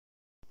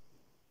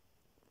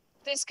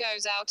This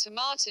goes out to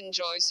Martin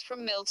Joyce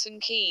from Milton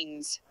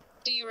Keynes.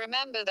 Do you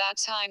remember that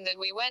time that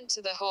we went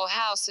to the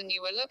whorehouse and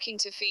you were looking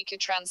to fake a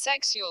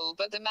transsexual,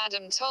 but the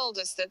madam told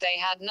us that they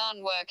had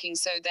none working,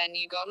 so then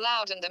you got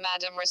loud and the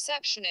madam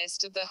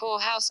receptionist of the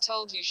whorehouse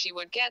told you she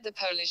would get the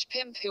Polish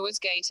pimp who was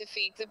gay to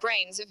fake the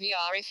brains of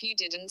ya if you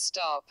didn't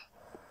stop.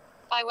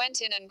 I went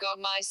in and got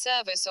my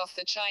service off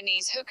the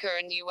Chinese hooker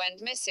and you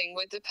went missing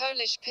with the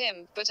Polish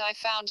pimp, but I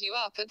found you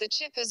up at the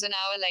chippers an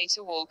hour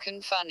later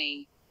walkin'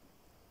 funny.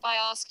 I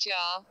asked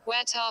ya,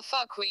 where ta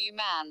fuck were you,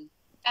 man?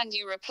 And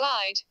you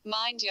replied,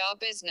 mind your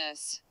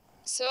business.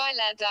 So I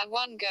let that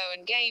one go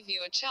and gave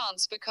you a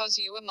chance because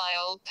you were my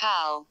old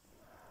pal.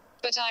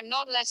 But I'm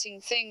not letting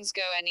things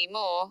go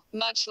anymore,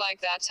 much like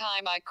that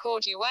time I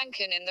caught you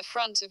wankin' in the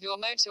front of your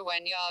motor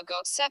when ya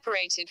got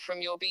separated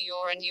from your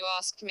Bior and you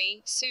asked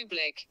me,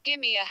 Sublik,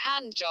 gimme a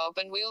hand job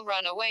and we'll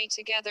run away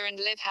together and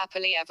live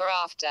happily ever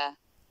after.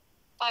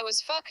 I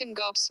was fucking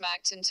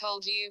gobsmacked and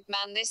told you,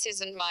 man, this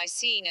isn't my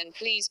scene and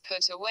please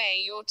put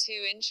away your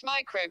 2-inch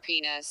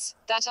micropenis,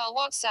 that I'll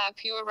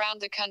WhatsApp you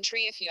around the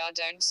country if ya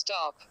don't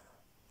stop.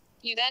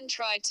 You then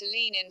tried to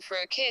lean in for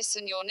a kiss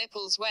and your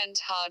nipples went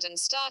hard and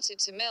started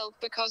to milk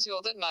because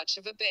you're that much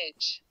of a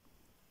bitch.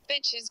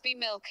 Bitches be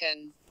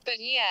milkin'. But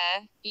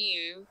yeah,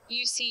 you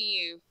see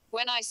you,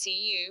 when I see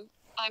you,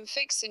 I'm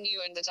fixin'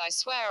 you and that I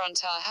swear on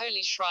ta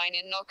holy shrine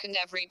in knock and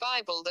every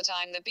Bible that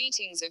I'm the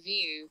beatings of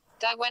you,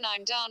 that when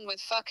I'm done with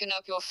fucking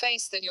up your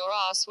face that your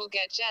ass will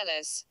get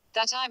jealous,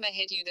 that I'ma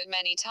hit you that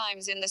many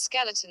times in the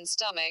skeleton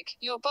stomach,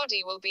 your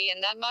body will be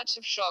in that much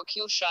of shock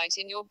you'll shite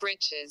in your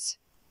britches.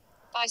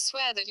 I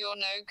swear that you're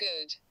no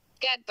good.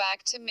 Get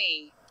back to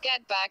me.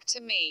 Get back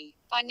to me.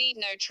 I need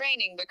no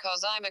training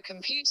because I'm a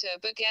computer,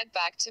 but get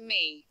back to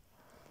me.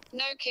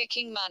 No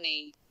kicking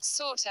money.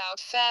 Sort out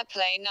fair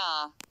play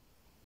nah.